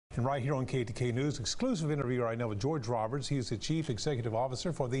And right here on KTK News, exclusive interview right now with George Roberts. He is the Chief Executive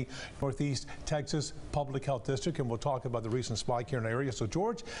Officer for the Northeast Texas Public Health District, and we'll talk about the recent spike here in the area. So,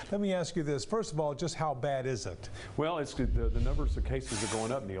 George, let me ask you this. First of all, just how bad is it? Well, it's the numbers of cases are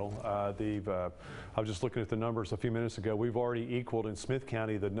going up, Neil. I was just looking at the numbers a few minutes ago. We've already equaled in Smith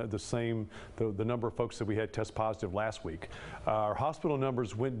County the number of folks that we had test positive last week. Our hospital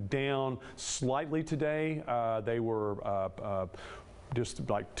numbers went down slightly today. They were just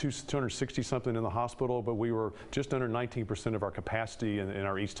like 260 something in the hospital, but we were just under 19% of our capacity in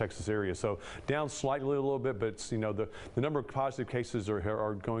our East Texas area. So down slightly a little bit, but the number of positive cases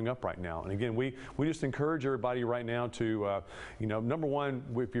are going up right now. And again, we just encourage everybody right now to, number one,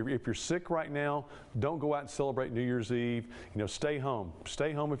 if you're sick right now, don't go out and celebrate New Year's Eve. Stay home.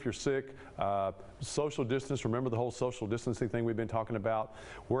 Stay home if you're sick. Social distance. Remember the whole social distancing thing we've been talking about.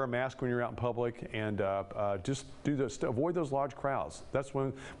 Wear a mask when you're out in public, and just avoid those large crowds. That's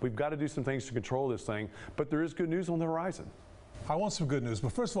when we've got to do some things to control this thing, but there is good news on the horizon. I want some good news,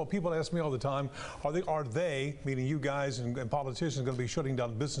 but first of all, people ask me all the time, are they, meaning you guys and politicians, going to be shutting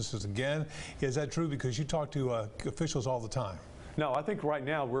down businesses again? Is that true? Because you talk to officials all the time. No, I think right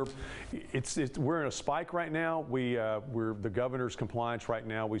now we're in a spike right now. We're the governor's compliance right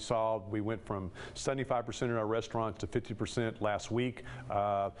now. We went from 75% in our restaurants to 50% last week.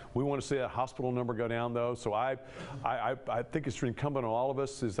 We want to see that hospital number go down, though. So I think it's incumbent on all of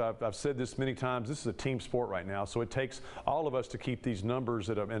us. As I've said this many times, this is a team sport right now. So it takes all of us to keep these numbers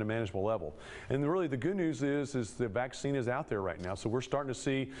at a manageable level. And really, the good news is the vaccine is out there right now. So we're starting to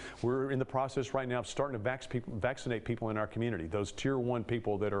see, we're in the process right now of starting to vaccinate people in our community. Those tier 1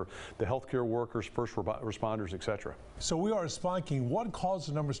 people that are the healthcare workers, first responders, etc. So we are spiking. What caused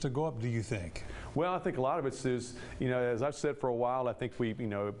the numbers to go up, do you think? Well, I think a lot of it is, as I've said for a while, I think we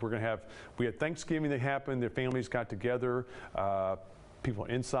had Thanksgiving that happened, their families got together, people are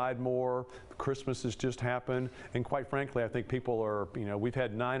inside more, Christmas has just happened, and quite frankly, I think people are, we've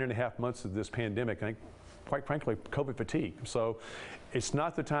had 9.5 months of this pandemic, I think, quite frankly, COVID fatigue. So it's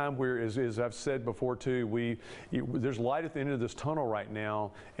not the time where, as I've said before too, there's light at the end of this tunnel right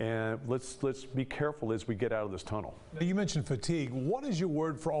now, and let's be careful as we get out of this tunnel. Now, you mentioned fatigue. What is your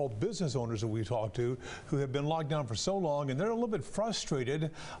word for all business owners that we talk to who have been locked down for so long and they're a little bit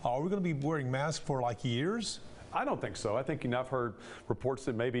frustrated? Are we going to be wearing masks for like years? I don't think so. I think I've heard reports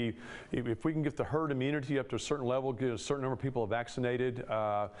that maybe if we can get the herd immunity up to a certain level, get a certain number of people vaccinated,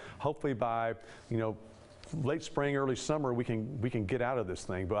 hopefully by late spring, early summer, we can get out of this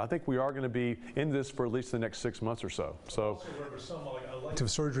thing. But I think we are going to be in this for at least the next 6 months or so. So, some elective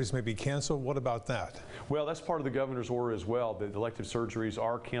surgeries may be canceled. What about that? Well, that's part of the governor's order as well. The elective surgeries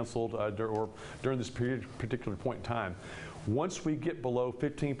are canceled during this particular point in time. Once we get below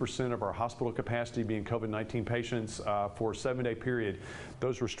 15% of our hospital capacity being COVID-19 patients for a 7-day period,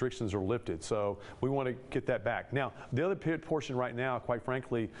 those restrictions are lifted. So we want to get that back. Now, the other portion right now, quite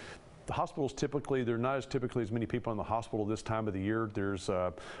frankly, the hospitals they're not typically as many people in the hospital this time of the year. There's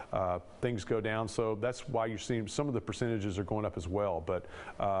things go down, so that's why you're seeing some of the percentages are going up as well. But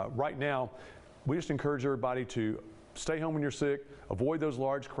right now, we just encourage everybody to stay home when you're sick, avoid those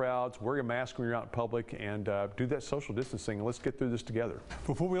large crowds, wear your mask when you're out in public, and do that social distancing, and let's get through this together.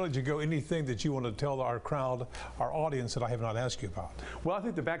 Before we let you go, anything that you want to tell our crowd, our audience, that I have not asked you about? Well, I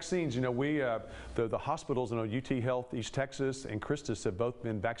think the vaccines, the hospitals, UT Health, East Texas, and Christus have both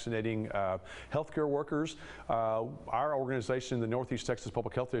been vaccinating healthcare workers. Our organization, the Northeast Texas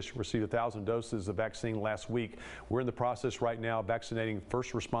Public Health District, received 1,000 doses of vaccine last week. We're in the process right now of vaccinating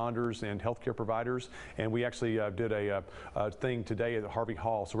first responders and healthcare providers, and we actually did a thing today at Harvey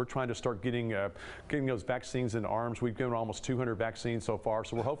Hall. So we're trying to start getting those vaccines into arms. We've given almost 200 vaccines so far.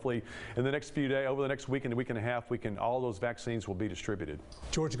 So we're hopefully in the next few days, over the next week and a week and a half, all those vaccines will be distributed.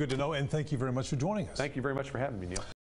 George, good to know, and thank you very much for joining us. Thank you very much for having me, Neil.